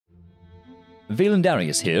Valen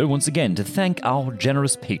Darius here once again to thank our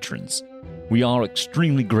generous patrons. We are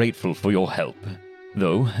extremely grateful for your help,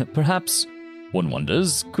 though perhaps, one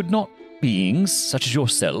wonders, could not beings such as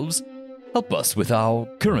yourselves help us with our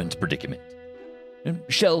current predicament?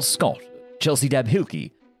 Shell Scott, Chelsea Dab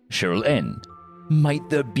Hilke, Cheryl End. Might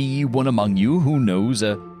there be one among you who knows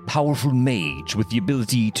a powerful mage with the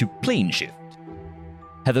ability to plane shift?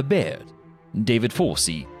 Heather Baird, David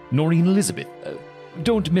Forsey, Noreen Elizabeth.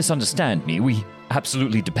 Don't misunderstand me, we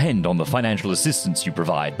absolutely depend on the financial assistance you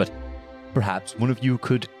provide, but perhaps one of you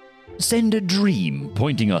could send a dream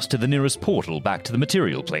pointing us to the nearest portal back to the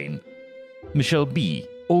material plane. Michelle B.,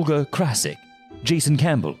 Olga Krasik, Jason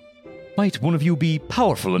Campbell. Might one of you be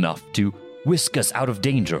powerful enough to whisk us out of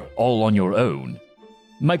danger all on your own?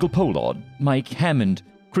 Michael Pollard, Mike Hammond,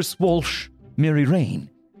 Chris Walsh, Mary Rain.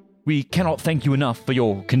 We cannot thank you enough for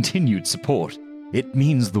your continued support. It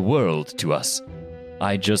means the world to us.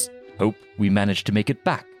 I just hope we manage to make it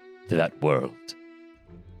back to that world.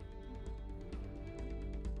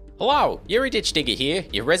 Hello, Yuri Ditchdigger here,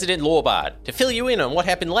 your resident lawbard, to fill you in on what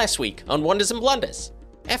happened last week on Wonders and Blunders.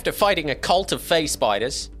 After fighting a cult of phase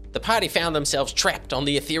spiders, the party found themselves trapped on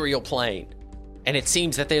the ethereal plane, and it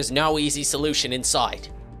seems that there's no easy solution in sight.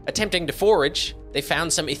 Attempting to forage, they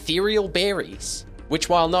found some ethereal berries, which,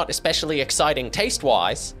 while not especially exciting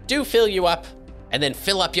taste-wise, do fill you up and then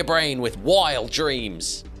fill up your brain with wild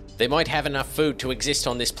dreams. They might have enough food to exist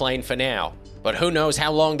on this plane for now, but who knows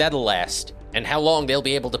how long that'll last, and how long they'll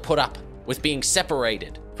be able to put up with being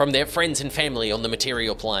separated from their friends and family on the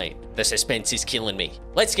material plane. The suspense is killing me.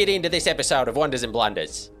 Let's get into this episode of Wonders and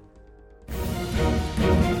Blunders.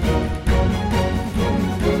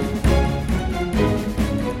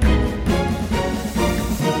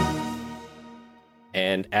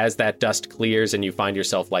 And as that dust clears and you find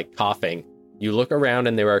yourself coughing, you look around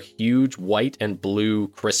and there are huge white and blue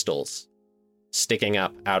crystals sticking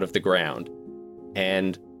up out of the ground.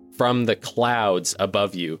 And from the clouds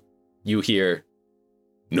above you, you hear,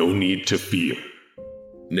 "No need to fear.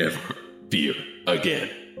 Never fear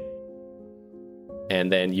again."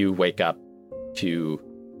 And then you wake up to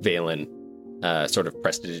Valen sort of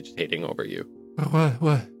prestidigitating over you.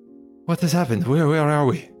 What has happened? Where are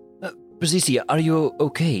we? Brasicia, are you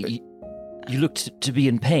okay? You look to be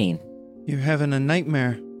in pain. You're having a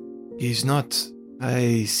nightmare. He's not.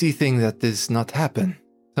 I see things that does not happen.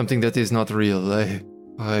 Something that is not real.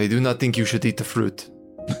 I do not think you should eat the fruit.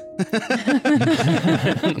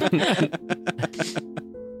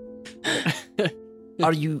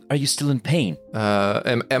 Are you still in pain?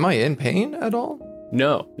 Am I in pain at all?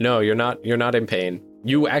 No, you're not in pain.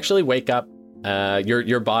 You actually wake up.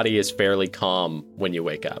 Your body is fairly calm when you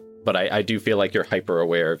wake up, but I do feel like you're hyper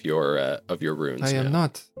aware of your runes. I am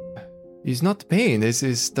not. It's not pain.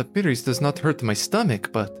 The berries does not hurt my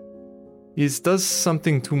stomach, but it does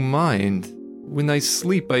something to mind. When I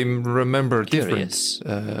sleep, I remember Curious.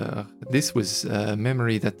 different. This was a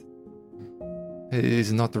memory that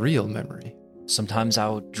is not real memory. Sometimes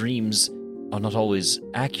our dreams are not always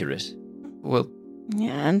accurate. Well,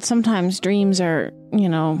 yeah, and sometimes dreams are,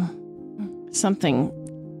 something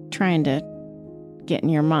trying to get in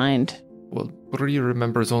your mind. Well, Bree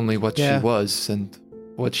remembers only what she was and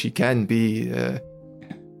what she can be.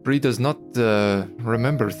 Bree does not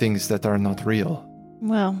remember things that are not real.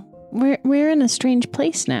 Well, we're in a strange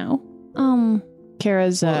place now.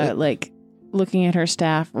 Kara's looking at her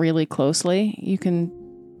staff really closely. You can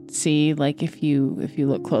see if you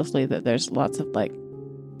look closely that there's lots of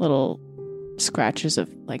little scratches of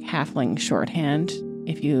halfling shorthand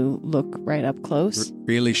if you look right up close.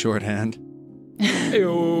 Really shorthand.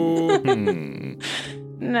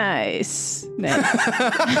 Nice.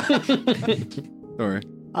 Sorry.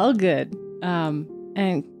 All good.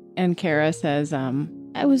 And Kara says,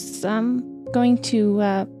 I was going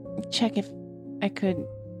to check if I could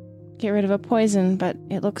get rid of a poison, but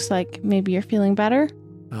it looks like maybe you're feeling better.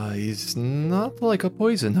 He's not like a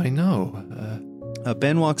poison, I know.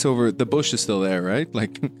 Ben walks over. The bush is still there, right?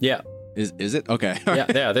 Yeah. Is it? Okay.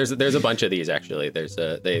 Yeah. There's a bunch of these actually.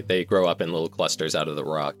 They grow up in little clusters out of the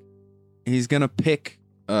rock. He's gonna pick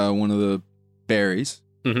one of the berries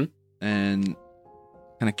and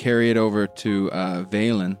kind of carry it over to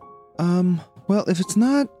Valen. Well, if it's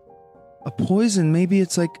not a poison, maybe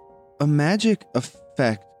it's a magic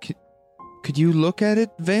effect. Could you look at it,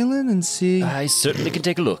 Valen, and see? I certainly can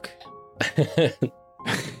take a look.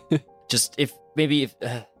 Just if...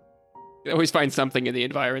 You always find something in the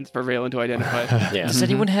environs for Valen to identify. Yeah. Does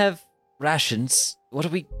anyone have rations? What are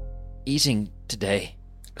we eating today?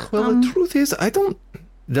 Well, the truth is,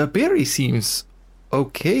 the berry seems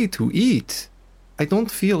okay to eat. I don't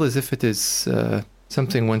feel as if it is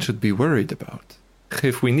something one should be worried about.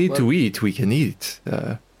 If we need to eat, we can eat.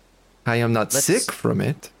 I am not sick from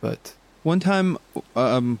it, but... One time,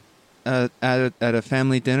 at a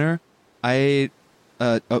family dinner, I ate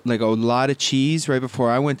like a lot of cheese right before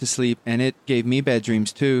I went to sleep, and it gave me bad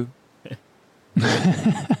dreams too.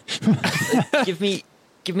 Give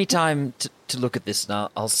me time to look at this, and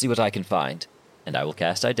I'll see what I can find. And I will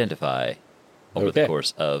cast Identify over the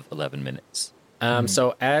course of 11 minutes.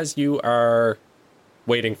 So as you are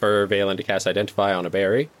waiting for Valen to cast Identify on a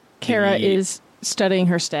berry... Kara is studying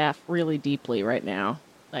her staff really deeply right now.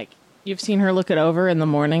 Like, you've seen her look it over in the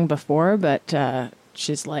morning before, but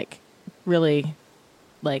she's, like, really,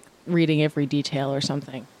 like, reading every detail or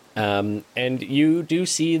something. And you do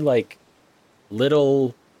see, like,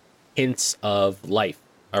 little hints of life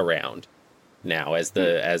around now as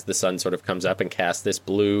the sun sort of comes up and casts this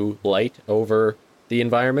blue light over the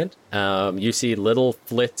environment. You see little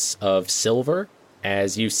flits of silver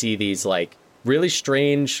as you see these, like, really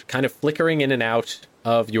strange, kind of flickering in and out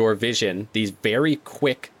of your vision, these very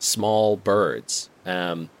quick, small birds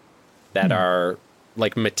that are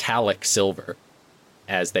like metallic silver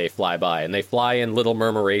as they fly by. And they fly in little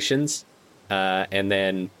murmurations, and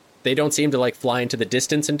then they don't seem to, like, fly into the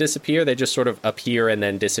distance and disappear. They just sort of appear and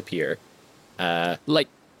then disappear. Like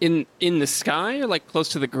in the sky or like close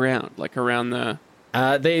to the ground, like around the...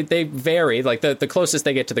 They vary. Like the closest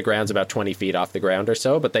they get to the ground's about 20 feet off the ground or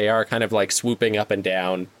so, but they are kind of like swooping up and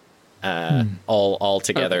down all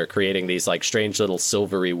together, creating these like strange little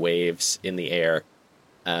silvery waves in the air.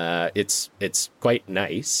 It's quite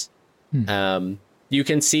nice. You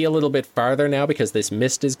can see a little bit farther now because this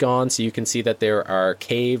mist is gone, so you can see that there are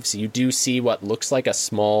caves. You do see what looks like a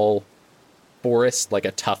small forest, like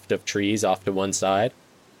a tuft of trees off to one side.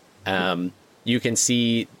 You can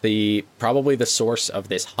see probably the source of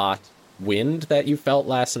this hot wind that you felt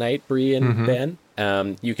last night, Bree and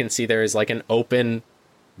Ben. You can see there is like an open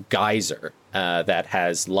geyser that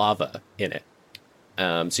has lava in it.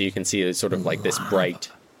 So you can see it's sort of like this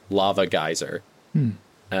bright lava geyser.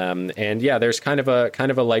 And yeah, there's kind of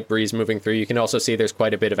a light breeze moving through. You can also see there's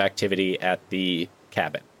quite a bit of activity at the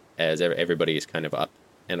cabin as everybody is kind of up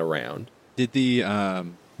and around. Did the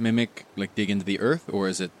mimic like dig into the earth, or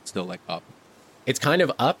is it still like up? It's kind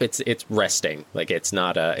of up. It's resting. Like it's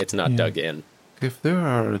not dug in. If there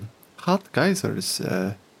are hot geysers,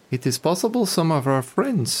 it is possible some of our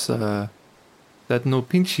friends that know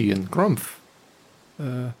Pinchy and Grumph.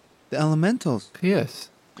 The elementals. Yes.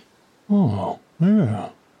 Oh, yeah.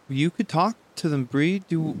 You could talk to them, Bree.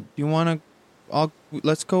 Do you want to?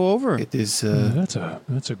 Let's go over. It is. That's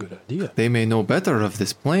a good idea. They may know better of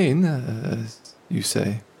this plane, as you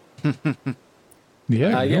say.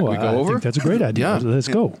 Yeah, we go I over. think that's a great idea. Yeah. Let's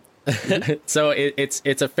go. So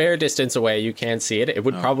it's a fair distance away. You can see it. It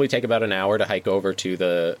would probably take about an hour to hike over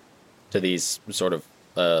to these sort of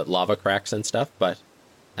lava cracks and stuff, but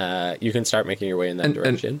you can start making your way in that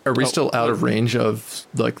direction. And are we still out of range of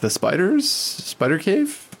like the spider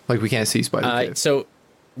cave? Like we can't see spider cave. So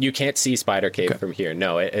you can't see Spider Cave from here.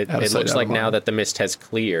 No, it looks like now that the mist has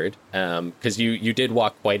cleared, because you did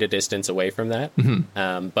walk quite a distance away from that.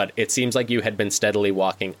 But it seems like you had been steadily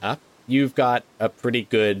walking up. You've got a pretty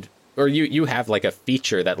good, or you have like a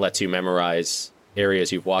feature that lets you memorize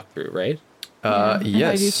areas you've walked through, right?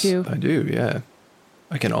 Yes, I do too. I do, yeah.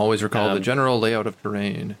 I can always recall the general layout of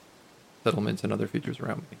terrain, settlements, and other features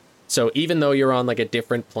around me. So even though you're on like a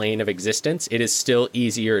different plane of existence, it is still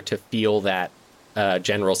easier to feel that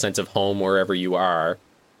general sense of home wherever you are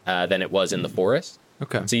than it was in the forest.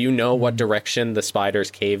 Okay. So you know what direction the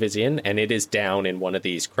spider's cave is in, and it is down in one of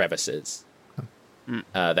these crevices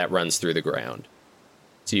that runs through the ground.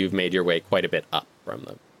 So you've made your way quite a bit up from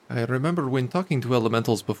them. I remember when talking to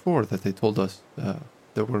elementals before that they told us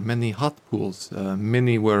there were many hot pools.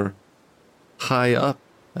 Many were high up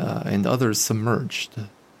and others submerged.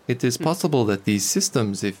 It is possible that these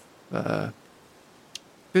systems, if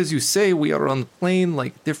as you say, we are on a plane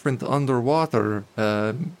like different underwater,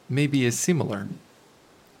 maybe is similar.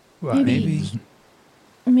 Well,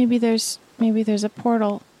 Maybe there's a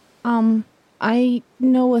portal. I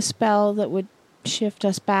know a spell that would shift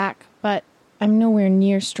us back, but I'm nowhere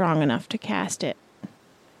near strong enough to cast it.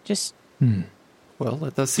 Just Well,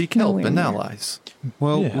 let us seek help and allies.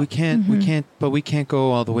 Well, Yeah. we can't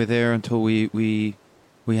go all the way there until we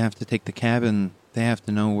have to take the cabin. They have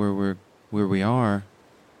to know where we are.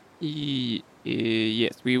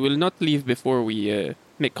 Yes, we will not leave before we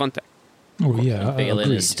make contact. Oh, yeah. Valen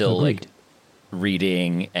agreed, is still agreed. like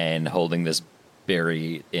reading and holding this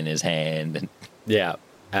berry in his hand. And Yeah.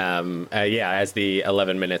 As the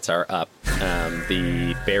 11 minutes are up,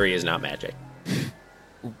 the berry is not magic.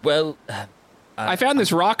 well, I found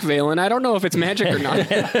this rock veil, and I don't know if it's magic or not.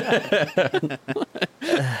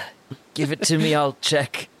 Give it to me, I'll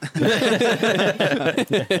check.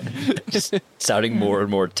 Just sounding more and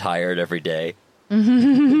more tired every day.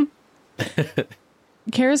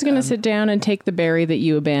 Kara's going to sit down and take the berry that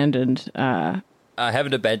you abandoned. I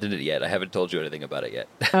haven't abandoned it yet. I haven't told you anything about it yet.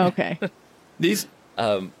 Okay. These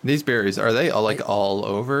berries, are they all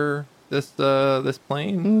over this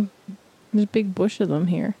plane? There's a big bush of them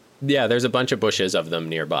here. Yeah, there's a bunch of bushes of them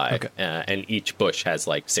nearby, Okay. and each bush has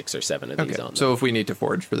like 6 or 7 of these on them. So if we need to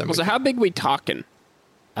forage for them, Well, so how big we talking?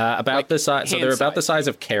 About like the size, so hand they're about the size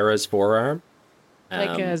of Kara's forearm.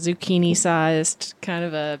 Like a zucchini-sized kind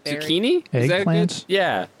of a berry. Zucchini? Is that good? Eggplants?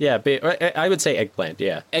 Yeah, I would say eggplant.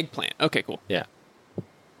 Yeah, Eggplant. Okay, cool. yeah.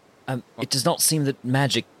 It does not seem that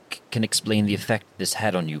magic can explain the effect this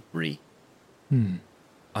had on you, Bree.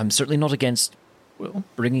 I'm certainly not against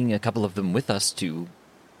bringing a couple of them with us to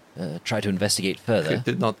try to investigate if further. it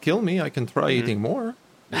did not kill me, I can try eating more.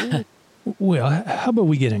 Well, how about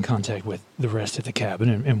we get in contact with the rest of the cabin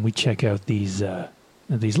and we check out these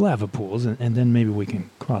lava pools, and then maybe we can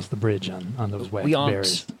cross the bridge on those wax We aren't-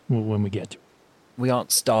 berries when we get to it. We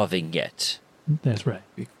aren't starving yet. That's right.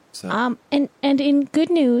 So, And in good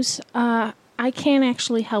news, I can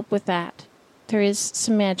actually help with that. There is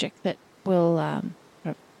some magic that will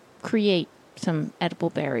create some edible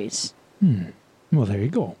berries. Well, there you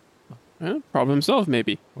go. Problem solved,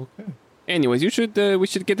 maybe. okay. Anyways, we should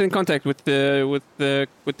get in contact with the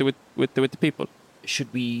people.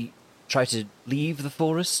 Should we try to leave the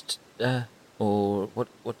forest, or what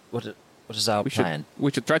is our plan?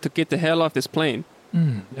 We should try to get the hell off this plane.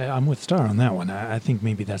 I'm with Star on that one. I think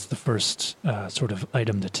maybe that's the first sort of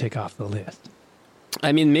item to tick off the list.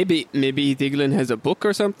 I mean, maybe Diglin has a book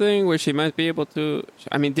or something where she might be able to.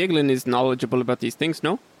 I mean, Diglin is knowledgeable about these things,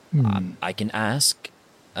 no? I can ask,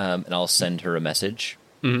 and I'll send her a message.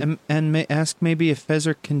 And may ask maybe if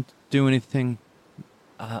Fezer can do anything.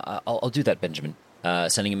 I'll do that, Benjamin.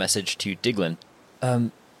 Sending a message to Diglin.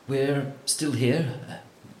 We're still here.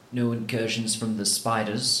 No incursions from the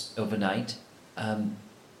spiders overnight.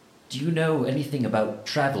 Do you know anything about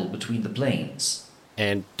travel between the planes?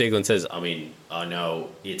 And Diglin says, I know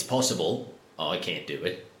it's possible. I can't do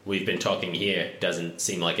it. We've been talking here. Doesn't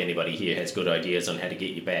seem like anybody here has good ideas on how to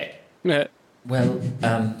get you back. Yeah. Well,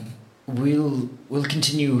 we'll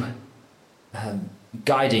continue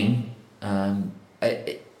guiding.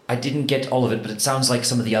 I didn't get all of it, but it sounds like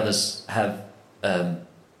some of the others have an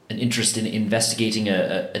interest in investigating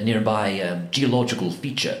a nearby geological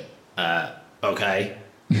feature. Okay.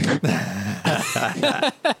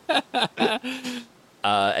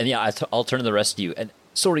 And yeah, I'll turn to the rest of you. And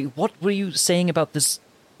sorry, what were you saying about this?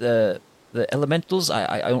 The elementals?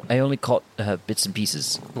 I only caught bits and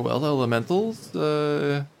pieces. Well, elementals,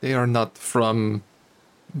 they are not from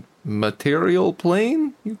material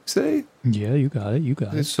plane, you say? Yeah, you got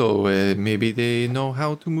it. So maybe they know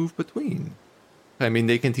how to move between. I mean,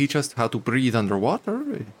 they can teach us how to breathe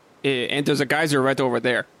underwater. And there's a geyser right over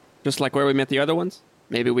there, just like where we met the other ones.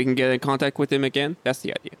 Maybe we can get in contact with him again. That's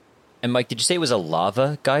the idea. And Mike, did you say it was a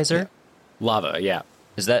lava geyser? Lava, yeah.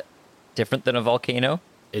 Is that different than a volcano?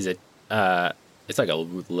 Is it? It's like a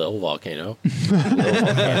little volcano.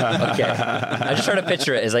 Okay. I'm just trying to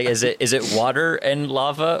picture it. Is it water and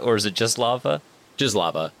lava, or is it just lava? Just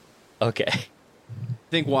lava. Okay. I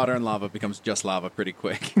think water and lava becomes just lava pretty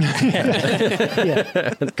quick.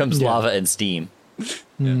 It comes lava and steam.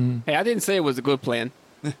 Hey, I didn't say it was a good plan.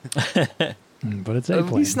 But it's a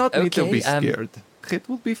He's not need to Okay, be scared. It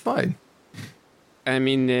will be fine. I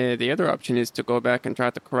mean, the other option is to go back and try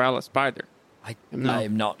to corral a spider.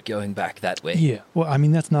 I'm not going back that way. Yeah. Well, I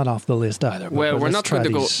mean, that's not off the list either. But, Well, but we're let's not try going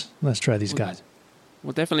to go- these. Let's try these guys.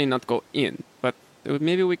 We'll definitely not go in, but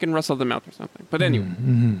maybe we can rustle them out or something. But anyway,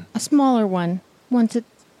 A smaller one, once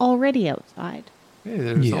it's already outside. Hey,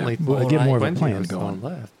 there's Yeah, only well, get more of a 20 plan or so going.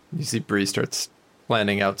 left. You see Bree starts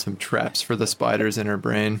planning out some traps for the spiders in her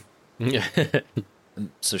brain.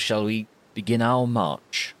 So shall we begin our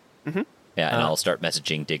march? Mhm. Yeah, and I'll start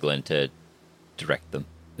messaging Diglin to direct them.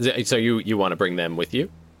 So you want to bring them with you?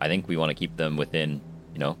 I think we want to keep them within,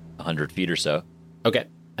 100 feet or so. Okay.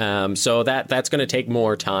 So that's going to take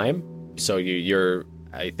more time. So you're,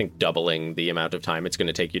 I think, doubling the amount of time it's going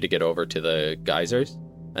to take you to get over to the geysers,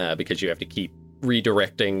 because you have to keep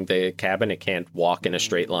redirecting the cabin. It can't walk in a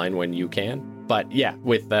straight line when you can. But yeah,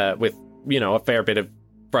 with a fair bit of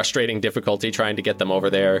frustrating difficulty trying to get them over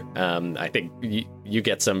there. I think you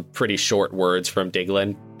get some pretty short words from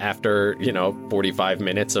Diglin after 45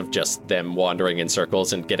 minutes of just them wandering in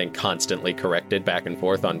circles and getting constantly corrected back and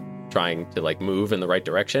forth on trying to move in the right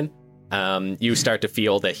direction. you start to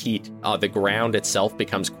feel the heat. The ground itself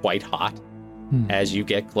becomes quite hot as you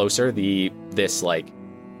get closer. This like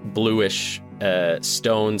bluish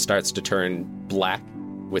stone starts to turn black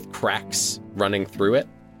with cracks running through it.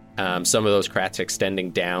 Some of those cracks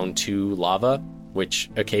extending down to lava, which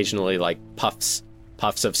occasionally like puffs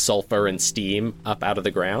of sulfur and steam up out of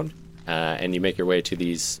the ground. And you make your way to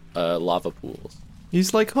these lava pools.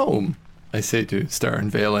 He's like home, I say to Star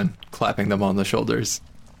and Valen, clapping them on the shoulders.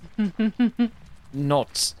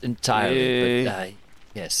 Not entirely, but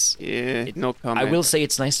yes. Yeah, no comment. I will say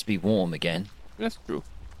it's nice to be warm again. That's true.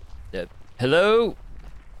 Hello?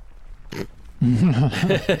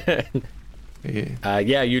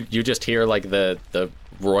 Yeah, you just hear like the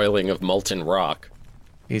roiling of molten rock.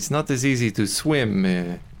 It's not as easy to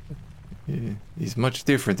swim. He's much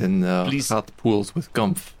different in hot pools with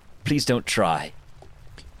gumph. Please don't try.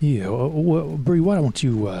 Yeah, well, Bree, why don't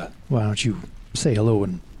you say hello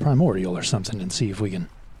in Primordial or something and see if we can,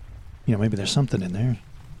 maybe there's something in there.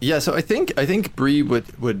 Yeah, so I think Bree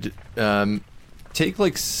would take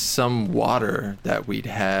like some water that we'd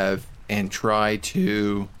have and try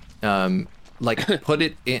to like put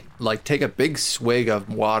it in, like take a big swig of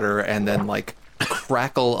water and then like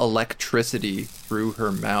crackle electricity through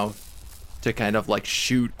her mouth to kind of like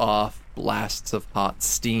shoot off blasts of hot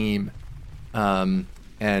steam and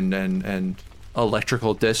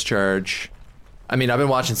electrical discharge. I mean, I've been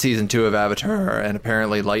watching season 2 of Avatar, and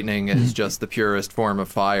apparently lightning is just the purest form of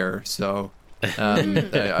fire. So, I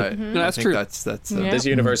that's think true. That's This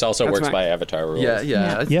universe also works by Avatar rules.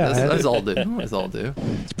 As all do. As all do.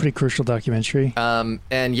 It's a pretty crucial documentary.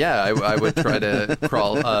 And yeah, I would try to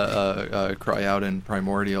cry out in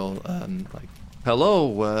Primordial, like,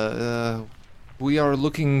 hello, we are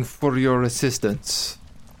looking for your assistance.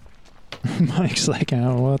 Mike's like,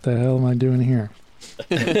 oh, what the hell am I doing here?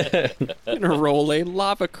 Gonna roll a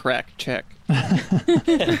lava crack check.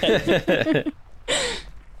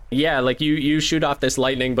 Yeah, like you shoot off this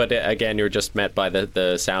lightning, but again, you're just met by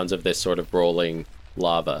the sounds of this sort of rolling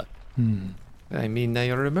lava. I mean, I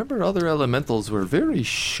remember other elementals were very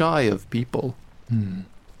shy of people.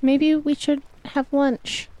 Maybe we should have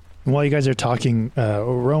lunch. While you guys are talking,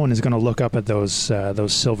 Rowan is going to look up at those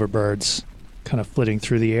silver birds kind of flitting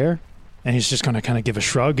through the air. And he's just going to kind of give a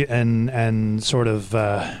shrug and sort of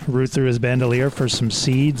root through his bandolier for some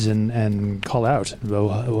seeds and call out,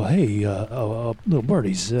 well, hey, little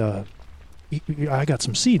birdies, I got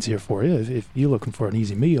some seeds here for you. If you're looking for an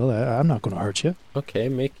easy meal, I'm not going to hurt you. Okay,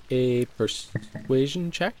 make a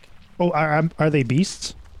persuasion check. Oh, are they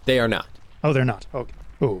beasts? They are not. Oh, they're not. Okay.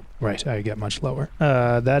 Oh, right. I get much lower.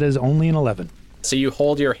 That is only an 11. So you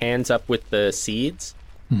hold your hands up with the seeds,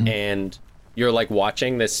 and you're like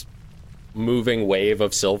watching this moving wave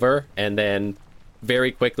of silver, and then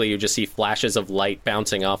very quickly you just see flashes of light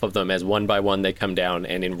bouncing off of them as one by one they come down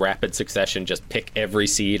and in rapid succession just pick every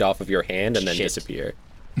seed off of your hand and then disappear.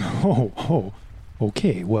 Oh,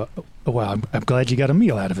 okay. Well, I'm glad you got a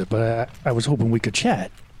meal out of it, but I was hoping we could chat.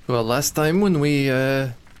 Well, last time when we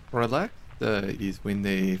relaxed is when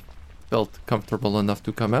they felt comfortable enough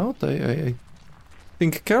to come out. I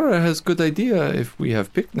think Kara has good idea if we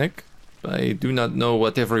have picnic. I do not know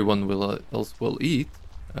what everyone else will eat.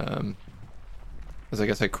 Because I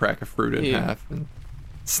guess I crack a fruit in half and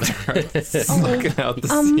start sucking out the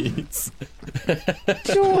seeds.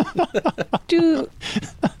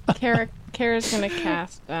 Kara's gonna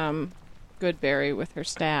cast Goodberry with her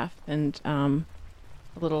staff, and a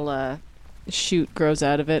little shoot grows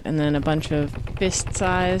out of it, and then a bunch of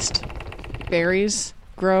fist-sized berries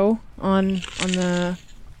grow on the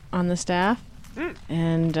staff,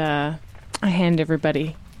 and I hand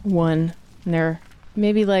everybody one, and they're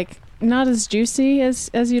maybe like not as juicy as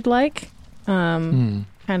you'd like, kind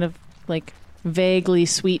of like vaguely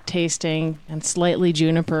sweet tasting and slightly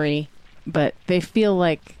junipery, but they feel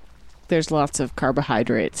like there's lots of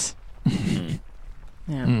carbohydrates.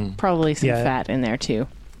 Probably some fat in there too,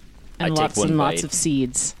 and lots and lots of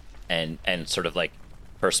seeds. And sort of like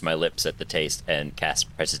purse my lips at the taste and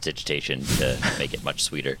cast prestidigitation to make it much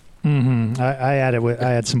sweeter. I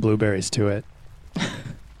add some blueberries to it.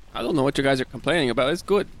 I don't know what you guys are complaining about. It's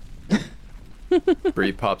good.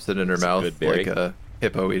 Bree pops it in her mouth like a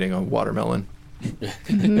hippo eating a watermelon.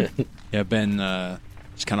 Yeah, Ben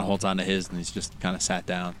just kind of holds on to his, and he's just kind of sat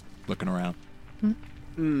down, looking around.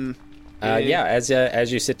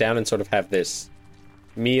 As you sit down and sort of have this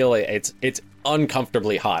meal, it's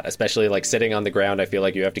uncomfortably hot, especially like sitting on the ground. I feel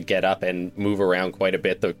like you have to get up and move around quite a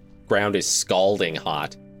bit. The ground is scalding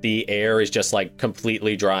hot. The air is just like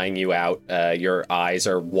completely drying you out. Your eyes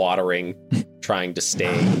are watering, trying to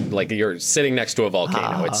stay like you're sitting next to a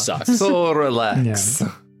volcano. It sucks. So relax.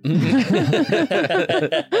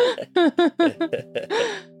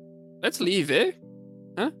 Let's leave, eh?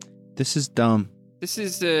 This is dumb. This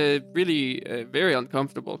is really very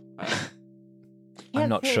uncomfortable. I'm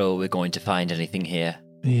not sure we're going to find anything here.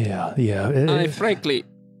 Yeah. I frankly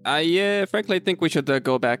think we should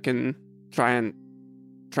go back and try and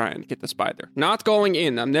get the spider. Not going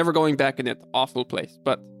in. I'm never going back in that awful place.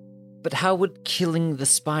 But how would killing the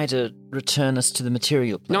spider return us to the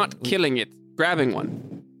material plane? Not killing it. Grabbing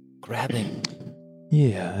one. Grabbing.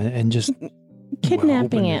 Yeah, and just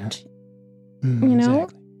kidnapping it. You know?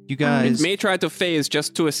 Exactly. You guys... It may try to phase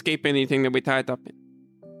just to escape anything that we tied up in.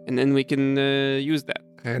 And then we can use that.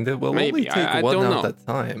 And it will Maybe. only take I one don't out know. at a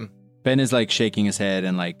time. Ben is like shaking his head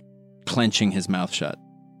and like clenching his mouth shut.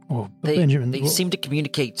 Oh, They seem to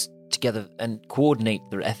communicate together and coordinate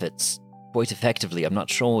their efforts quite effectively. I'm not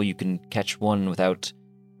sure you can catch one without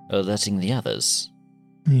alerting the others.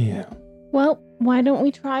 Yeah. Well, why don't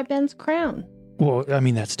we try Ben's crown? Well, I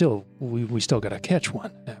mean, that's still, we still got to catch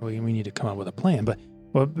one. We need to come up with a plan. But,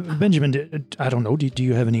 well, Benjamin, I don't know. Do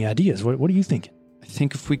you have any ideas? What are you thinking? I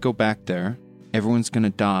think if we go back there, everyone's going to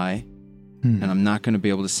die, and I'm not going to be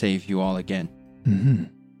able to save you all again. Mm-hmm.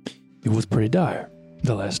 It was pretty dire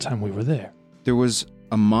the last time we were there. There was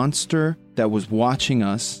a monster that was watching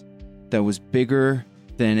us that was bigger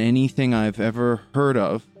than anything I've ever heard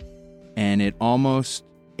of, and it almost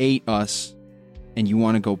ate us, and you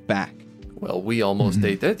want to go back. Well, we almost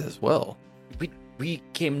ate it as well. We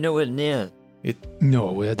came nowhere near.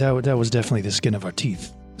 No, that was definitely the skin of our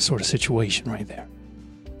teeth sort of situation right there.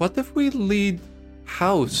 What if we lead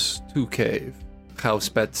House to cave? House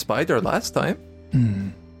bet spider last time.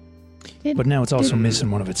 But now it's also missing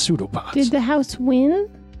one of its pseudopods. Did the house win?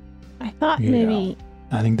 I thought Yeah. maybe.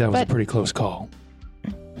 I think that was a But- pretty close call.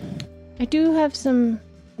 I do have some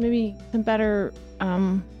better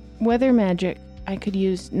weather magic I could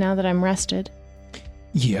use now that I'm rested.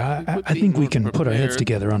 Yeah, We could I be think we more can put our heads prepared.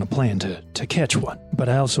 together on a plan to catch one. But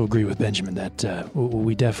I also agree with Benjamin that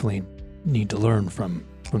we definitely need to learn from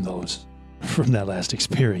that last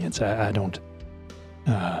experience. I don't.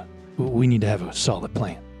 We need to have a solid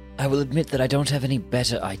plan. I will admit that I don't have any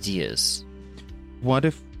better ideas. What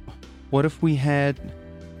if we had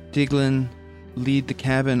Diglin lead the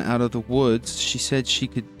cabin out of the woods? She said she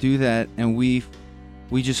could do that, and we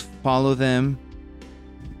just follow them.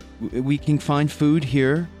 We can find food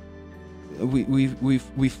here.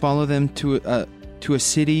 We follow them to a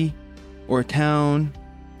city or a town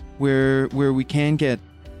where we can get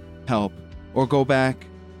help, or go back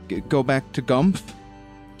to Gumpf.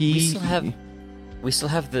 We still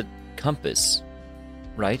have the compass,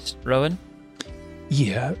 right, Rowan?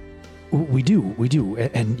 Yeah, we do.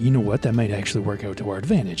 And you know what? That might actually work out to our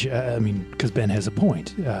advantage. I mean, because Ben has a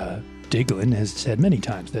point. Diglin has said many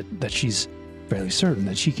times that she's fairly certain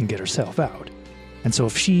that she can get herself out. And so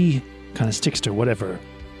if she kind of sticks to whatever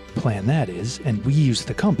plan that is, and we use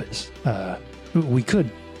the compass, we could,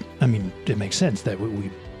 I mean, it makes sense that we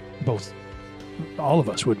both, all of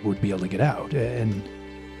us would be able to get out. And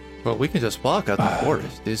Well, we can just walk out the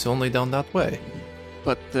forest. It's only down that way.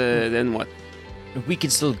 But then what? We can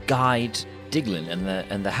still guide Diglin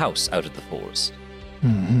and the house out of the forest.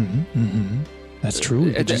 That's true.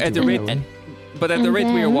 We could just At do the it rate, that way. but at the And rate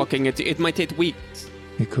we are then- walking, it might take weeks.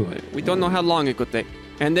 It could. We don't know how long it could take.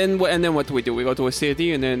 And then what do? We go to a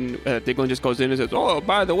city, and then Diglin just goes in and says, "Oh,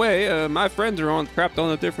 by the way, my friends are trapped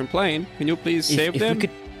on a different plane. Can you please save them?"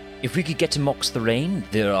 If we could get to Mox the Rain,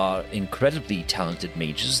 there are incredibly talented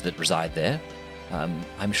mages that reside there.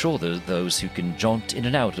 I'm sure there are those who can jaunt in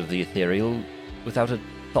and out of the ethereal without a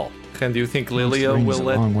thought. And do you think Mox Lilia Rain's will a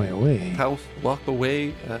let long way away. House walk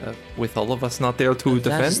away with all of us not there to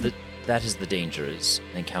defend? That is the danger, is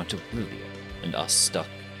an encounter with Lilia and us stuck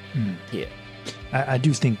here. I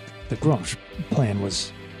do think the Grumsh plan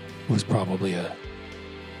was probably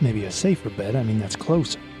maybe a safer bet. I mean, that's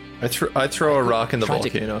closer. I throw a rock in the Try to-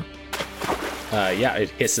 volcano. Yeah, it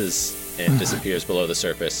hisses and disappears below the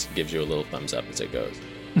surface. Gives you a little thumbs up as it goes.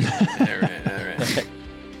 All right.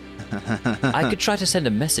 I could try to send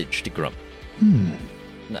a message to Grump.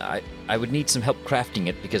 I would need some help crafting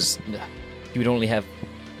it because he would only have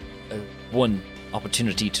one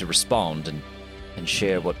opportunity to respond and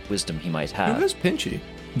share what wisdom he might Who have. has Pinchy?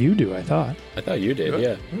 You do, I thought. I thought you did,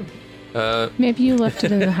 yeah. Maybe you left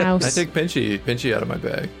it in the house. I take Pinchy out of my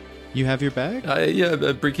bag. You have your bag?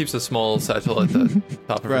 Brie keeps a small satchel at the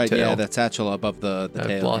top of her Right, tail. yeah, that satchel above the I've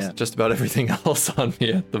tail. lost yeah. just about everything else on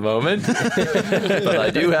me at the moment. But I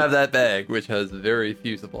do have that bag, which has very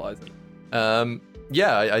few supplies in it.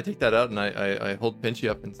 I take that out and I hold Pinchy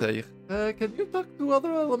up and say, can you talk to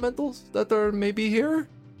other elementals that are maybe here?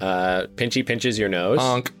 Pinchy pinches your nose.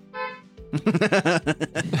 Honk.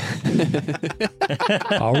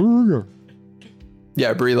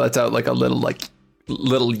 Yeah, Bree lets out like a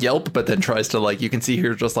little yelp, but then tries to you can see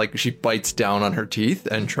here just like she bites down on her teeth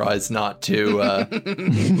and tries not to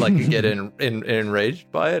get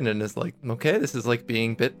enraged by it, and then is like, okay, this is like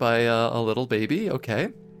being bit by a little baby. Okay.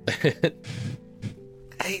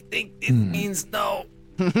 I think this means no.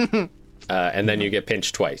 And then you get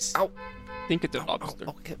pinched twice. Ow. I think it's a lobster.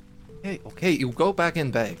 Okay, you go back in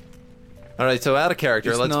bag. All right, so out of character,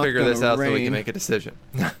 It's let's not figure this gonna out so we rain. can make a decision.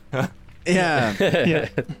 Yeah. Yeah.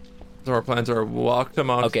 So our plans are walk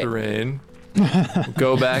amongst Okay. the rain,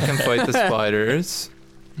 go back and fight the spiders.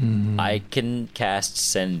 I can cast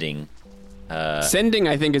sending. Sending,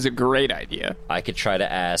 I think, is a great idea. I could try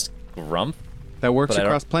to ask Grump, That works But I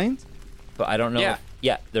don't- across planes? but I don't know.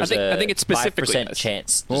 Yeah. There's I think it specifically 5% does.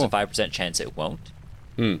 chance. There's a Cool. 5% chance it won't.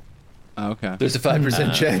 Oh, okay. There's a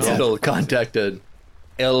 5% chance it'll contact an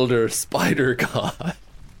elder spider god.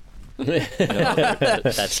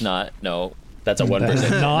 That's not. No, That's a That's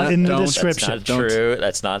 1%. not in the Don't. that's description. not true.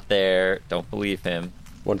 That's not there. Don't believe him.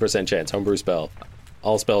 1% chance. Homebrew spell.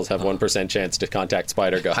 All spells have 1% chance to contact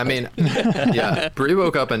spider god. I mean, yeah, Bree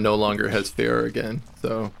woke up and no longer has fear again,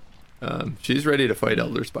 so she's ready to fight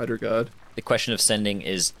elder spider god. The question of sending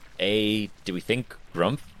is: A, do we think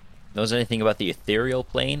Grump knows anything about the ethereal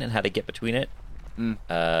plane and how to get between it?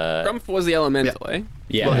 Grumpf was the elemental, eh?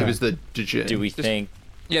 yeah, Well, he was the djinn. Do we think?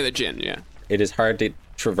 Yeah, the djinn, yeah. it is hard to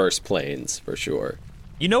traverse planes for sure.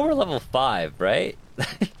 You know we're level 5, right?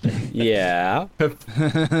 Yeah. Maybe,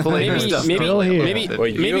 stuff. maybe, Still here. maybe, Well,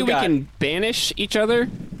 you maybe we got- can banish each other.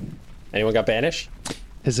 Anyone got banished?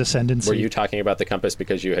 His ascendancy. Were you talking about the compass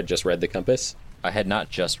because you had just read the compass? I had not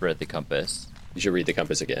just read the compass. You should read the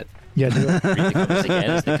compass again. Yeah, do it. Read the compass again.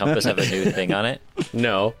 Does the compass have a new thing on it?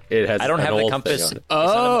 No, it has. I don't an have the old compass. thing on it.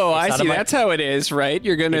 Oh, It's I not see. on my- That's how it is, right?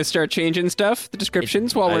 You're gonna start changing stuff, the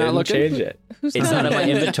descriptions, while I we're not didn't looking. change it. It's not in my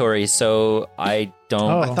inventory, so I don't.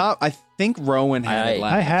 Oh. I think Rowan had it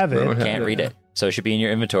last. I have Rowan it. had Can't read it. So it should be in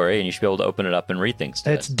your inventory, and you should be able to open it up and read things.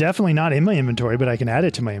 To It's it. definitely not in my inventory, but I can add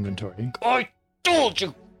it to my inventory. I told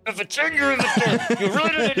you. If it's in your inventory, you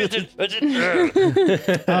really didn't.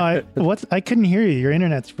 What? I couldn't hear you. Your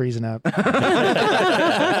internet's freezing up.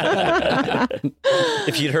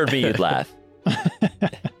 If you'd heard me, you'd laugh.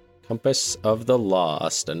 Compass of the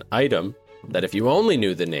Lost, an item that if you only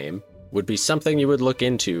knew the name would be something you would look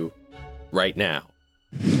into right now.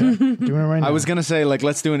 Doing it right now. I was gonna say,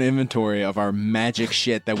 let's do an inventory of our magic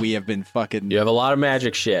shit that we have been fucking. You have a lot of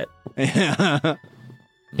magic shit.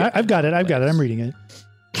 I've got it. I'm reading it.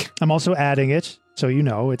 I'm also adding it, so you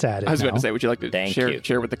know it's added. I was about now. to say, would you like to Thank share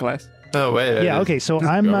you. with the class? Oh wait. Yeah. Okay. So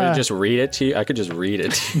I'm. You want me to just read it to you? I could just read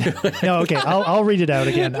it to you. No. Okay. I'll read it out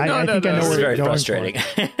again. I think I know This where is very you're going frustrating.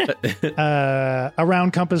 A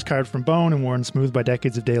round compass carved from bone and worn smooth by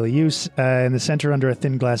decades of daily use. In the center, under a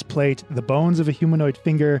thin glass plate, the bones of a humanoid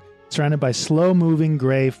finger surrounded by slow-moving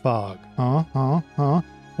gray fog.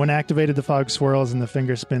 When activated, the fog swirls and the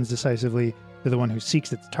finger spins decisively to the one who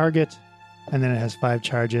seeks its target. And then it has 5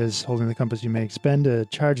 charges. Holding the compass, you may expend a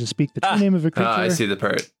charge to speak the true name of a creature. I see the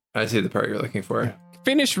part. I see the part you're looking for.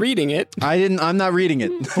 Finish reading it. I'm not reading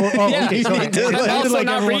it. Yeah, okay. So I'm also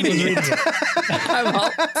not everyone was reading it.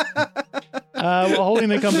 While holding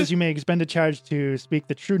the compass, you may expend a charge to speak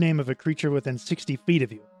the true name of a creature within 60 feet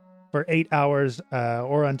of you. For 8 hours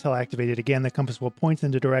or until activated again, the compass will point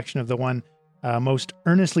in the direction of the one most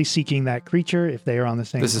earnestly seeking that creature if they are on the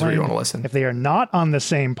same This is plane. where you want to listen. If they are not on the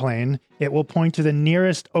same plane, it will point to the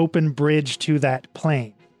nearest open bridge to that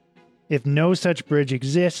plane. If no such bridge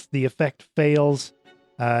exists, the effect fails.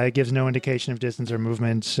 It gives no indication of distance or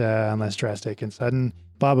movement unless drastic and sudden.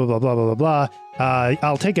 Blah, blah, blah, blah, blah, blah, blah.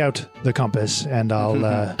 I'll take out the compass and I'll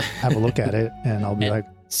have a look at it and I'll be like,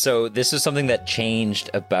 So this is something that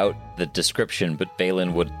changed about the description, but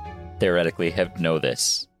Valen would theoretically know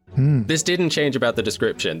this. This didn't change about the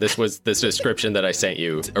description. This was the description that I sent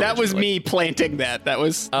you. That was originally. me planting that. That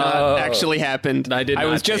was Oh. not actually happened. I did I not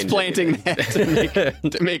was just change planting that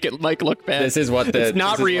to make it like look bad. This is what the. It's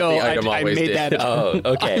not this is what real. the item I always made did. that up.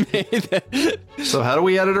 Oh, okay. So how do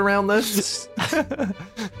we edit around this?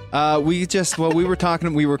 We were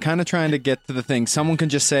talking. We were kind of trying to get to the thing. Someone can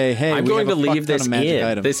just say, "Hey, I'm we going have to a fuck leave ton this of magic in.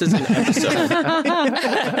 items." This is an episode.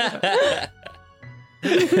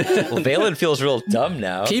 Well, Valen feels real dumb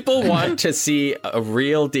now. People want to see a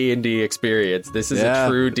real D&D experience. This is Yeah. a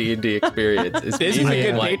true D&D experience. It's This is a being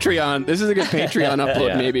good like- Patreon. This is a good Patreon upload,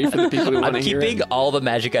 Yeah. maybe for the people who want I'm to hear keeping it. all the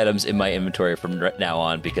magic items in my inventory from now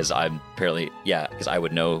on because I'm apparently, because I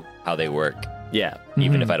would know how they work. Yeah.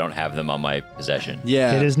 even if I don't have them on my possession.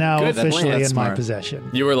 Yeah. It is now Good officially plan. in That's my smart. possession.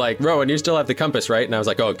 You were like, Rowan, you still have the compass, right? And I was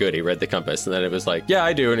like, oh, good, he read the compass. And then it was like, yeah,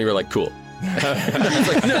 I do. And you were like, cool. I was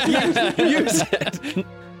like, no, use it.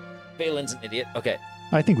 Valen's an idiot. Okay.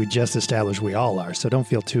 I think we just established we all are, so don't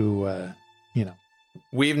feel too,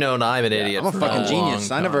 We've known I'm an idiot. I'm a for fucking a genius.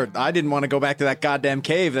 long I didn't want to go back to that goddamn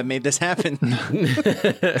cave that made this happen.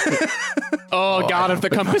 Oh god, if the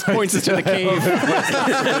compass points us to the cave.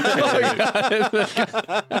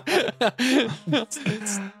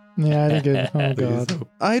 yeah, I think it, oh god.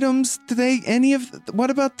 Items, what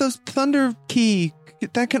about those thunder key?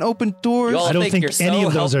 That can open doors. You all I don't think you're any so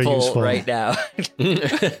of those are helpful useful. right now.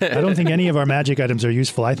 I don't think any of our magic items are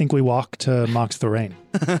useful. I think we walk to Mox the Rain.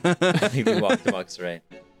 I think we walked amongst the rain.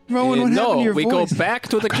 Rowan, what happened to no, your we voice? go back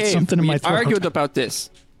to the got cave. something in We my throat. argued about this.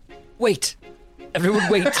 Wait. Everyone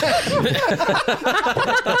wait.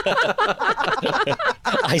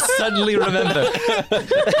 I suddenly remember.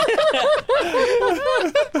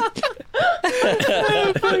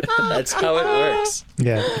 That's how it works.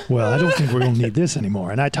 Yeah. Well, I don't think we're gonna need this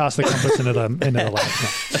anymore. And I toss the compass into the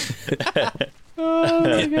lake.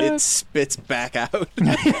 It spits back out.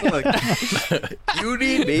 You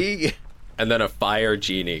need me. And then a fire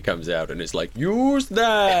genie comes out and is like, use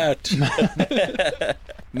that.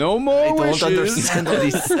 No more I don't wishes. understand what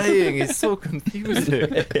he's saying. It's so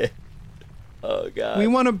confusing. Oh god. We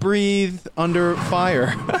want to breathe under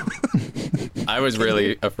fire. I was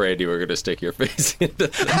really afraid you were going to stick your face into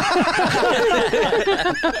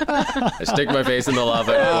I stick my face in the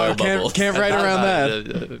lava and blow bubbles. Can't write around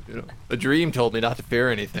that. A dream told me not to fear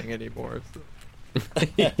anything anymore. So.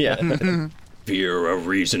 Yeah. Fear a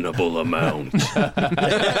reasonable amount.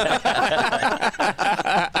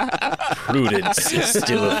 Prudence is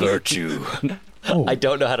still a virtue. Oh, I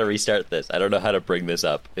don't know how to restart this. I don't know how to bring this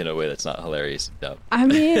up in a way that's not hilarious. No. I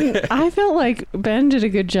mean, I felt like Ben did a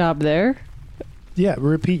good job there. yeah.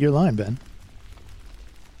 Repeat your line, Ben.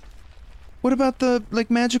 What about the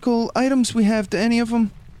magical items we have? Do any of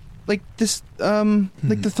them, like this,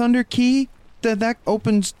 like the thunder key? That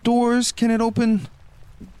opens doors. Can it open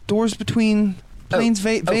doors between planes?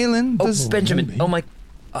 Valen, does Benjamin. maybe. Oh my.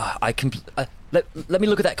 Let me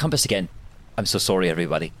look at that compass again. I'm so sorry,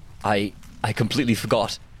 everybody. I completely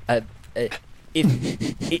forgot.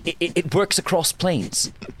 It works across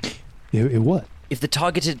planes. It what? If the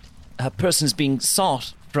targeted person is being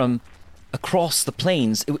sought from across the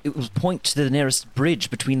planes, it will point to the nearest bridge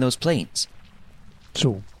between those planes.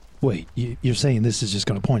 So, wait. You're saying this is just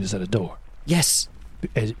going to point us at a door? Yes.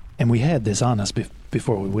 And we had this on us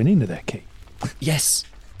before we went into that cave. Yes.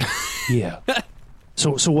 Yeah.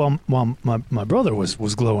 So while my brother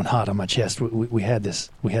was glowing hot on my chest, we had this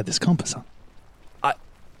compass on.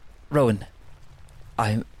 Rowan,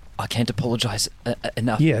 I can't apologize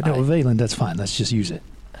enough. Yeah, no, Valen, that's fine. Let's just use it.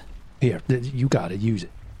 Here, you got it. Use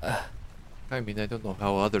it. I mean, I don't know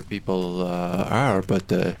how other people are,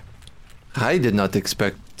 but I did not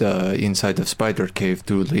expect the inside of Spider Cave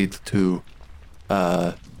to lead to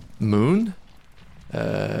moon.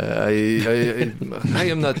 I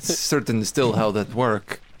am not certain still how that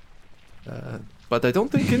work. But I don't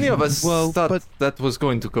think any of us thought that was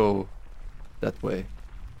going to go that way.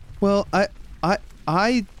 Well,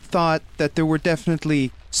 I thought that there were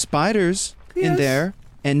definitely spiders in Yes. there,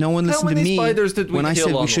 and no one How listened to many me spiders did we when I kill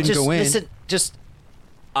said we on shouldn't Just go in. listen. Just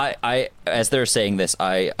I as they're saying this,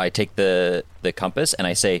 I take the compass and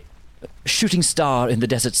I say, "Shooting star in the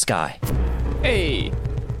desert sky." Hey,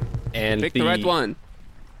 And pick the right one.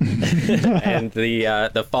 And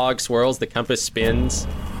the fog swirls, the compass spins,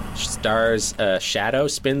 Star's shadow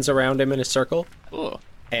spins around him in a circle. Oh,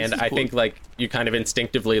 And this is I cool. think you kind of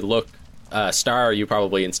instinctively look, Star, you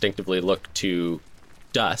probably instinctively look to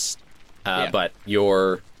dust, but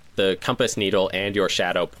the compass needle and your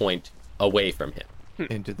shadow point away from him.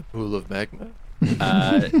 Into the pool of magma.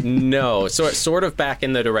 No, sort of back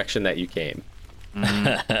in the direction that you came.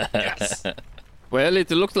 Yes. Well, it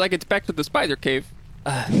looks like it's back to the spider cave.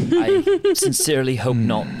 I sincerely hope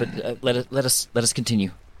not, but let us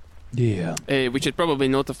continue. Yeah. We should probably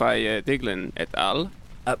notify Diglin et al.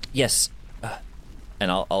 Yes,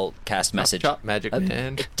 and I'll cast message. Chop magic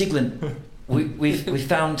man. Diglin, we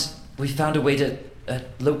found a way to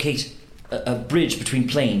locate a bridge between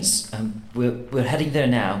planes. We're heading there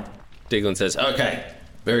now. Diglin says, okay,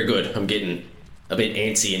 very good. I'm getting a bit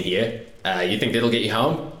antsy in here. You think it'll get you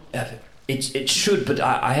home? It should, but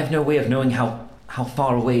I have no way of knowing how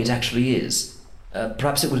far away it actually is.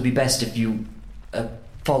 Perhaps it would be best if you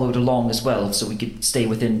followed along as well, so we could stay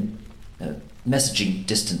within messaging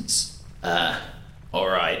distance. All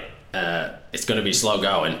right. It's going to be slow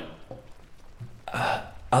going.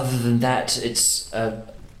 other than that, it's a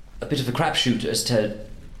bit of a crapshoot as to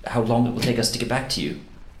how long it will take us to get back to you.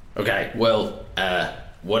 Okay, well,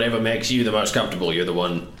 whatever makes you the most comfortable, you're the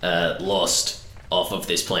one lost off of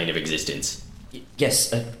this plane of existence.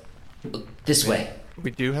 Yes, this way.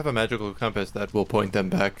 We do have a magical compass that will point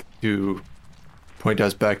us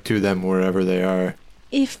back to them wherever they are.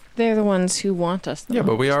 If they're the ones who want us. Yeah,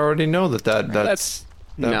 but we already know that Let's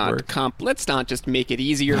not works. Let's not just make it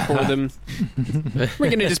easier for them. We're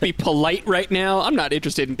gonna just be polite right now. I'm not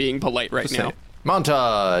interested in being polite right now.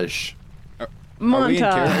 Montage. Montage.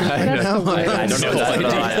 That's the word. I don't know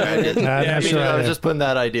that. I I was just putting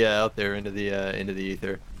that idea out there into the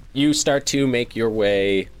ether. You start to make your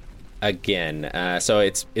way again. So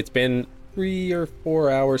it's been 3 or 4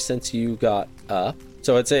 hours since you got up.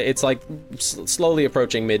 So it's like slowly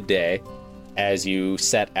approaching midday as you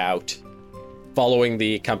set out following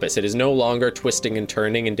the compass. It is no longer twisting and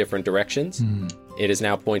turning in different directions. It is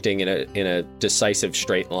now pointing in a decisive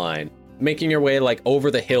straight line. Making your way like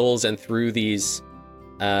over the hills and through these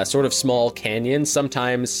sort of small canyons.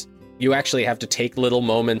 Sometimes you actually have to take little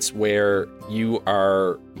moments where you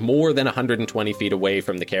are more than 120 feet away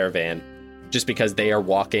from the caravan just because they are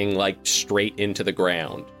walking like straight into the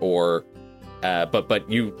ground, or but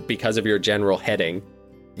you, because of your general heading,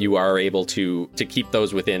 you are able to keep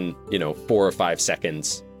those within 4 or 5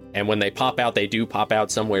 seconds. And when they pop out, they do pop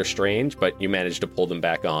out somewhere strange, but you manage to pull them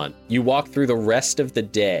back on. You walk through the rest of the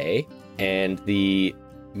day, and the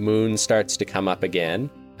moon starts to come up again.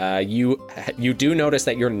 You do notice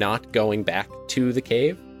that you're not going back to the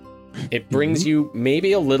cave. It brings you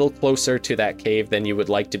maybe a little closer to that cave than you would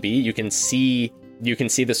like to be. You can see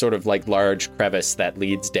the sort of like large crevice that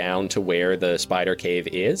leads down to where the spider cave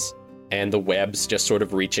is, and the webs just sort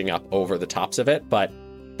of reaching up over the tops of it, but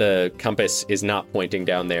the compass is not pointing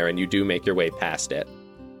down there, and you do make your way past it.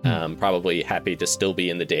 Probably happy to still be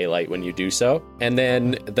in the daylight when you do so. And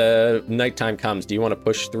then the nighttime comes. Do you want to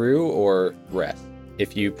push through or rest?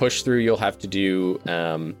 If you push through, you'll have to do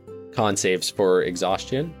con saves for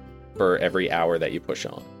exhaustion for every hour that you push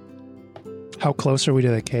on. How close are we to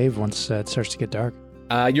the cave once it starts to get dark?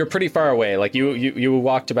 You're pretty far away. Like you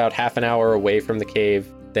walked about half an hour away from the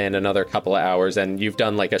cave, then another couple of hours, and you've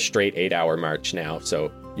done like a straight 8-hour march now.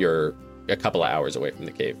 So you're a couple of hours away from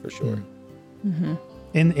the cave for sure. Mm-hmm.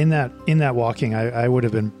 In that walking, I would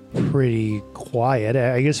have been pretty quiet.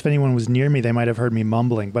 I guess if anyone was near me, they might have heard me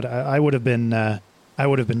mumbling. But I would have been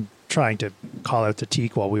trying to call out to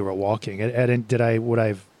Teak while we were walking. Would I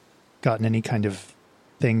have gotten any kind of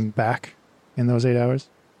thing back in those 8 hours?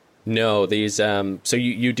 No, these so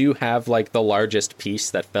you do have like the largest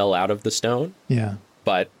piece that fell out of the stone. Yeah.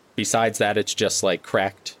 But besides that, it's just like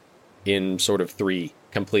cracked in sort of 3,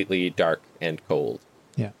 completely dark and cold.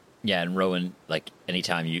 Yeah, and Rowan, like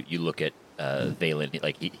anytime you look at Valen,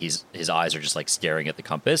 like his eyes are just like staring at the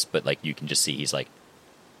compass, but like you can just see he's like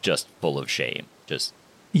just full of shame. Just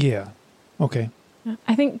okay.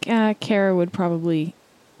 I think Kara would probably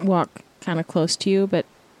walk kind of close to you, but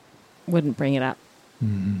wouldn't bring it up.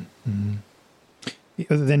 Mm-hmm.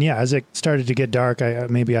 Then as it started to get dark, I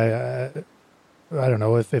don't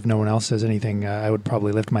know if no one else says anything. I would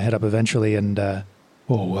probably lift my head up eventually and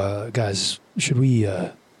guys,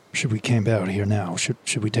 should we camp out here now?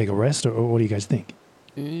 Should we take a rest, or what do you guys think?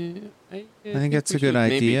 I think that's a good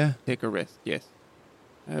idea. Take a rest, yes.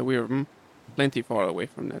 We're plenty far away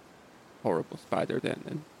from that horrible spider then.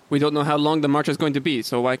 And we don't know how long the march is going to be,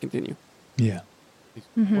 so why continue? Yeah.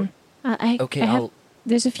 Mm-hmm.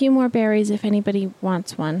 There's a few more berries if anybody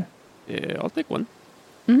wants one. Yeah, I'll take one.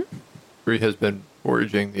 Mm-hmm. Bree has been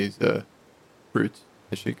foraging these fruits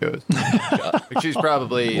as she goes. She's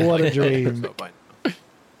probably what a dream.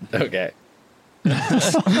 Okay. Fuck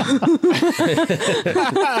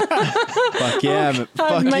yeah,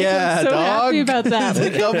 Mike yeah, was so dog. happy about that.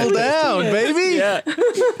 Double down, baby. Yeah.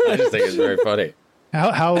 I just think it's very funny.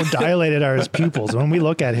 How dilated are his pupils when we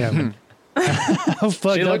look at him? How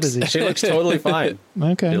fucked up is he? She looks totally fine.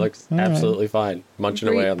 Okay. She looks absolutely fine. Munching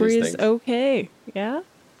away on Bree these is things. okay. Yeah?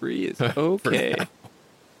 Bree is okay.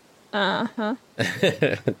 Uh-huh.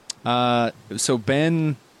 So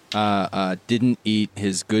Ben didn't eat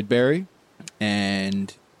his good berry,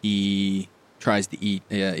 and he tries to eat.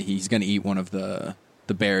 He's going to eat one of the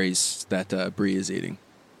berries that Bree is eating.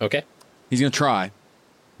 Okay. He's going to try.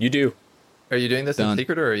 You do. Are you doing this in Done.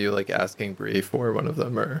 secret, or are you like asking Bree for one of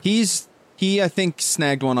them? Or He I think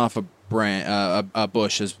snagged one off a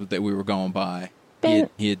bush that we were going by. Ben,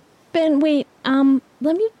 He had Ben, wait.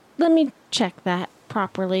 Let me check that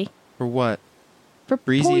properly. for what? For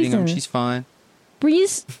Bree's poison. eating them. She's fine.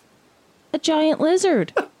 Bree's a giant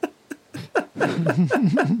lizard.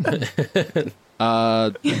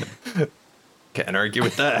 Can't argue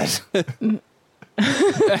with that.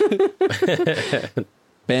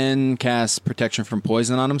 Ben casts protection from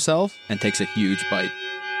poison on himself and takes a huge bite.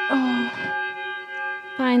 Oh,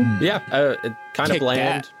 fine. Yeah, kind of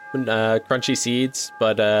bland, crunchy seeds,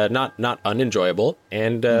 but not unenjoyable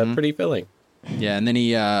and pretty filling. Yeah, and then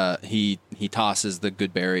he tosses the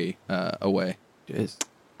good berry away. Jeez.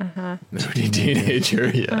 Moody teenager,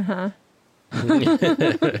 yeah.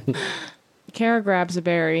 Kara grabs a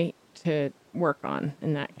berry to work on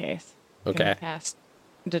in that case. Okay. Gonna cast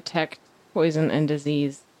detect poison and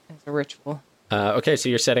disease as a ritual. Okay, so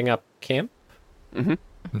you're setting up camp?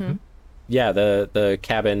 Mm-hmm. Yeah, the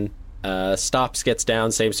cabin stops, gets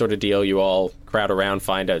down, same sort of deal. You all crowd around,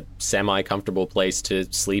 find a semi-comfortable place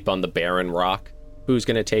to sleep on the barren rock. Who's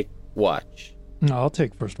going to take watch? No, I'll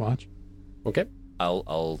take first watch. Okay.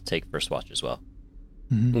 I'll take first watch as well.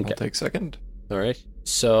 Mm-hmm. Okay. I'll take second. All right.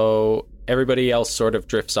 So everybody else sort of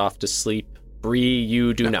drifts off to sleep. Bree,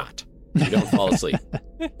 you do not. You don't fall asleep.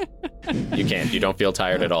 You can't. You don't feel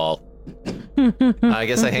tired at all. I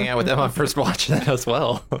guess I hang out with them on first watch then as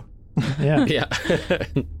well. Yeah. Yeah.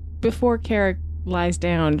 Before Kara lies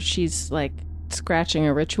down, she's like scratching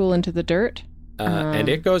a ritual into the dirt. And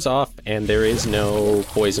it goes off, and there is no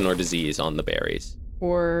poison or disease on the berries.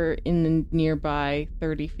 Or in the nearby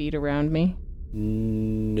 30 feet around me.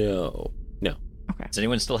 No. Okay. Does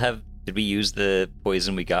anyone still have... Did we use the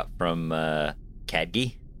poison we got from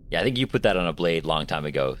Cadgi? Yeah, I think you put that on a blade long time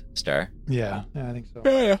ago, Star. Yeah, I think so.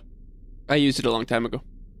 Yeah. I used it a long time ago.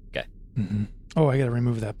 Okay. Mm-hmm. Oh, I got to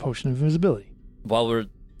remove that potion of invisibility. While we're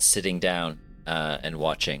sitting down and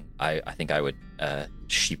watching, I think I would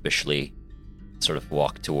sheepishly sort of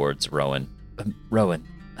walk towards Rowan. Rowan.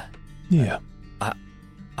 Yeah.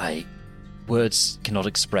 Words cannot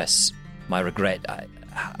express my regret.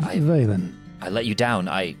 Valen. I let you down.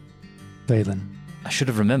 Valen. I should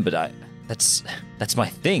have remembered. That's my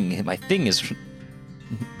thing. My thing is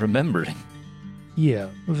remembering. Yeah,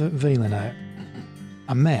 Valen,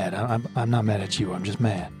 I'm mad. I'm not mad at you. I'm just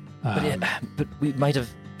mad. But we might have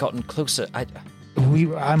gotten closer. I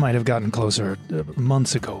might have gotten closer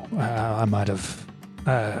months ago. I might have.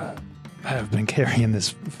 I've been carrying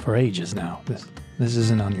this for ages now. This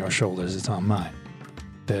isn't on your shoulders. It's on mine.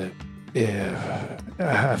 I've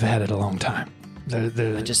had it a long time.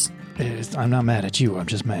 I'm not mad at you. I'm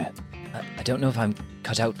just mad. I don't know if I'm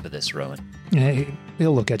cut out for this, Rowan.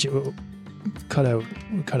 He'll look at you. Cut out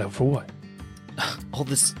for what? All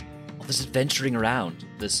this adventuring around.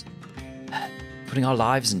 This putting our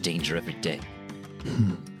lives in danger every day.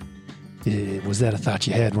 Was that a thought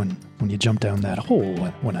you had when you jumped down that hole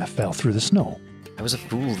when I fell through the snow? I was a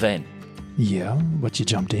fool then. Yeah, but you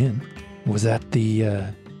jumped in. Was that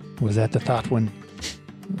the thought when,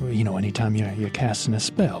 anytime you're casting a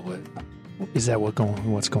spell? Is that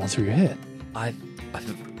what's going through your head? I've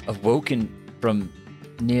awoken from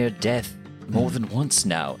near death more than once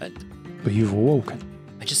now, but you've awoken.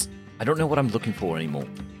 I don't know what I'm looking for anymore.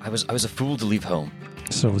 I was a fool to leave home.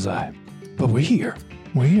 So was I. But we're here.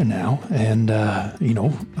 We're here now, and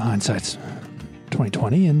hindsight's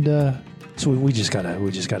 2020, and so we just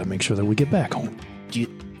gotta make sure that we get back home. Do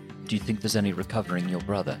you think there's any recovering your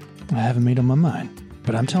brother? I haven't made up my mind,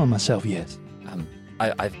 but I'm telling myself yes.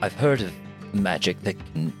 I've heard of magic that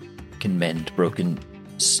can mend broken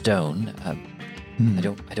stone. I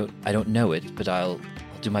don't know it, but I'll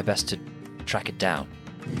do my best to track it down.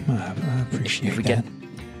 I appreciate that.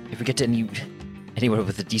 If we get to anywhere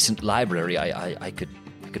with a decent library, I could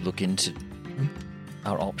look into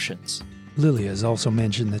our options. Lilia has also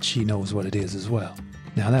mentioned that she knows what it is as well.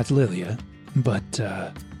 Now that's Lilia, but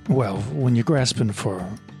when you're grasping for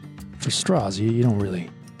straws, you don't really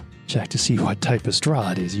check to see what type of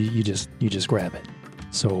straw it is. You just grab it.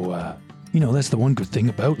 So that's the one good thing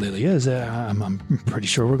about Lilia is I'm pretty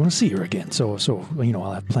sure we're going to see her again. So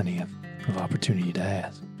I'll have plenty of opportunity to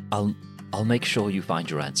ask. I'll make sure you find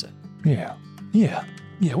your answer. Yeah,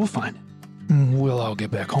 we'll find it. We'll all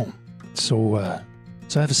get back home. So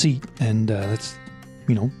have a seat and let's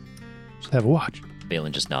just have a watch.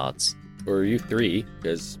 Balin just nods. Or you three,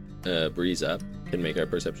 because Breeze up, can make our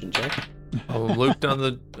perception check. Oh, looped on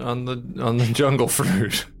the jungle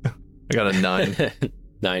fruit. I got a 9.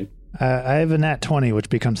 9. I have a nat 20, which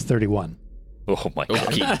becomes 31. Oh my god.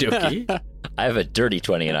 Okie dokie. I have a dirty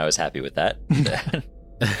 20 and I was happy with that.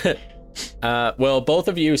 Well, both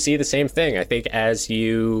of you see the same thing. I think as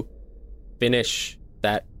you finish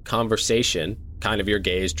that conversation, kind of your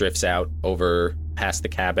gaze drifts out over past the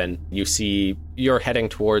cabin. You see you're heading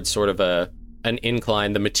towards sort of an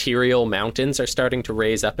incline. The material mountains are starting to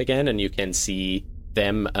raise up again, and you can see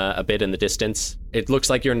them a bit in the distance. It looks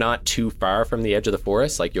like you're not too far from the edge of the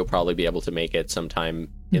forest. Like you'll probably be able to make it sometime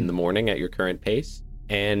in the morning at your current pace.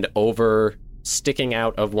 And over, sticking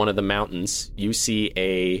out of one of the mountains, you see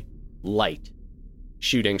a light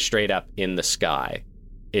shooting straight up in the sky.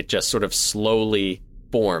 It just sort of slowly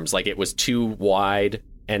forms, like it was too wide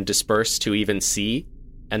and dispersed to even see.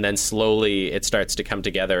 And then slowly it starts to come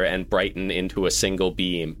together and brighten into a single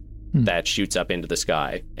beam that shoots up into the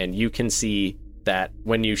sky. And you can see that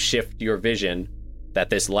when you shift your vision, that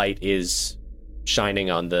this light is shining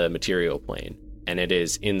on the material plane, and it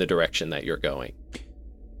is in the direction that you're going.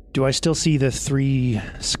 Do I still see the 3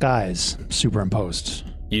 skies superimposed?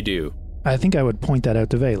 You do. I think I would point that out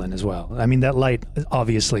to Valen as well. I mean, that light,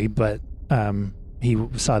 obviously, but he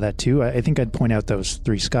saw that too. I think I'd point out those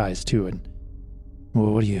 3 skies too. And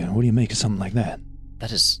well, what do you make of something like that?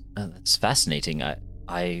 That's fascinating.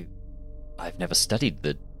 I've never studied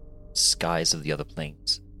the skies of the other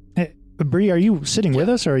planes. Hey, Bree, are you sitting with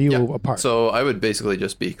us or are you apart? So I would basically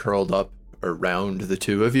just be curled up around the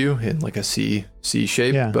two of you in like a C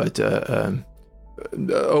shape, but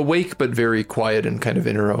awake but very quiet and kind of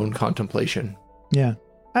in her own contemplation. Yeah.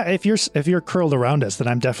 If you're curled around us, then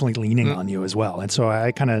I'm definitely leaning on you as well. And so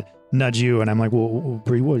I kind of nudge you and I'm like, well,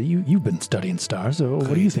 Bree, what you've been studying stars, so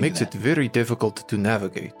what do you think? It makes it very difficult to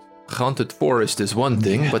navigate. Haunted forest is one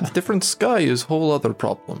thing, but different sky is a whole other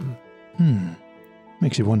problem.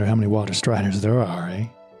 Makes you wonder how many Walter Striders there are, eh?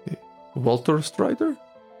 Walter Strider?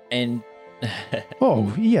 And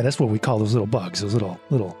oh, yeah, that's what we call those little bugs, those little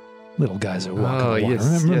guys that walk on the water.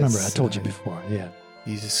 Yes, remember, I told you before, yeah.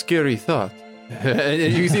 He's a scary thought.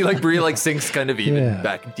 And you see like Bree like sinks kind of even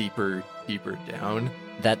back deeper down.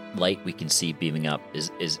 that light we can see beaming up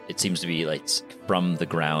is it seems to be like from the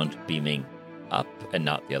ground beaming up and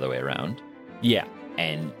not the other way around. Yeah.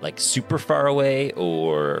 And like super far away,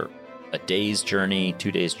 or a day's journey,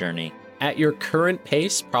 2 days journey? At your current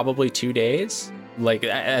pace, probably 2 days. Like,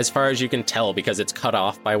 as far as you can tell, because it's cut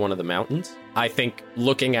off by one of the mountains. I think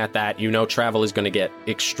looking at that, travel is going to get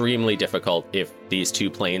extremely difficult if these two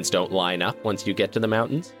planes don't line up once you get to the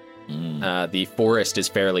mountains. The forest is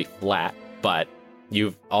fairly flat, but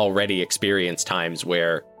you've already experienced times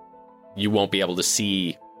where you won't be able to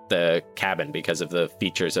see the cabin because of the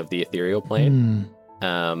features of the ethereal plane.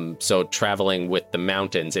 So traveling with the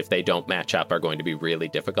mountains, if they don't match up, are going to be really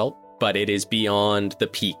difficult. But it is beyond the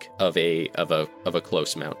peak of a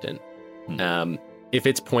close mountain. If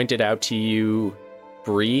it's pointed out to you,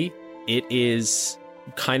 Bree, it is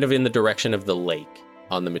kind of in the direction of the lake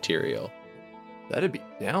on the material. That'd be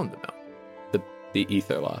down the mountain. The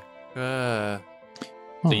ether lock.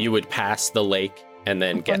 So So you would pass the lake and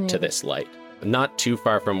then get to this light. Not too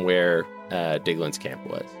far from where Diglin's camp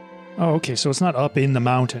was. Oh, okay. So it's not up in the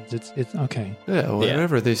mountains. It's okay. Yeah,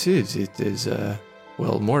 wherever this is, it is,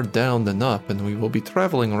 more down than up, and we will be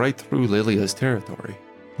traveling right through Lilia's territory.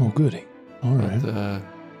 Oh, goody. All right.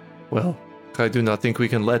 But, I do not think we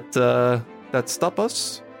can let that stop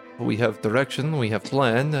us. We have direction, we have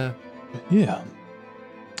plan. Yeah.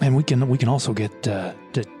 And we can also get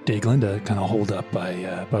Diglin to kind of hold up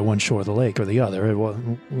by one shore of the lake or the other.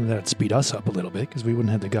 That'd speed us up a little bit because we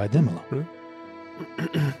wouldn't have to guide them along.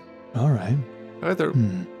 All right. Either.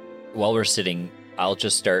 While we're sitting, I'll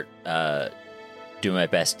just start doing my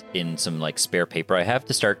best in some like spare paper I have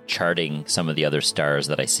to start charting some of the other stars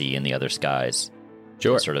that I see in the other skies.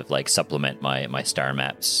 Sure. To sort of like supplement my star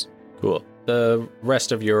maps. Cool. The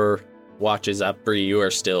rest of your watch is up, Bree. You are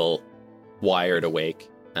still wired awake.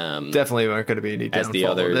 Definitely aren't going to be any downfall as the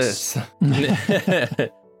others. of this.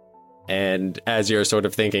 And as you're sort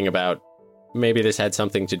of thinking about maybe this had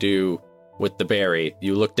something to do with the berry,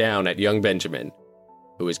 you look down at young Benjamin,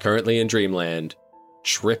 who is currently in Dreamland,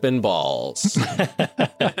 tripping balls.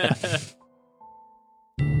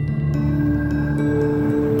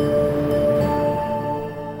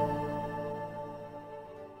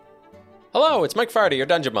 Hello, it's Mike Farty, your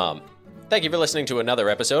Dungeon Mom. Thank you for listening to another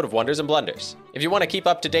episode of Wonders and Blunders. If you want to keep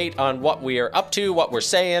up to date on what we are up to, what we're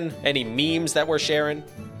saying, any memes that we're sharing,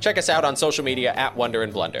 check us out on social media at Wonder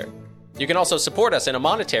and Blunder. You can also support us in a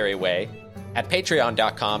monetary way at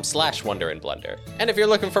patreon.com/wonderandblunder. And if you're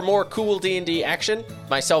looking for more cool D&D action,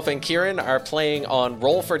 myself and Kieran are playing on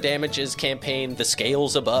Roll for Damage's campaign The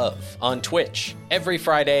Scales Above on Twitch every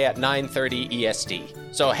Friday at 9:30 EST.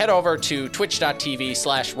 So head over to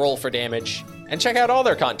twitch.tv/rollfordamage and check out all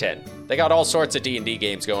their content. They got all sorts of D&D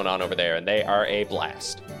games going on over there, and they are a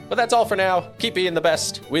blast. But that's all for now. Keep being the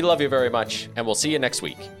best. We love you very much, and we'll see you next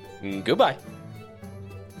week. Goodbye.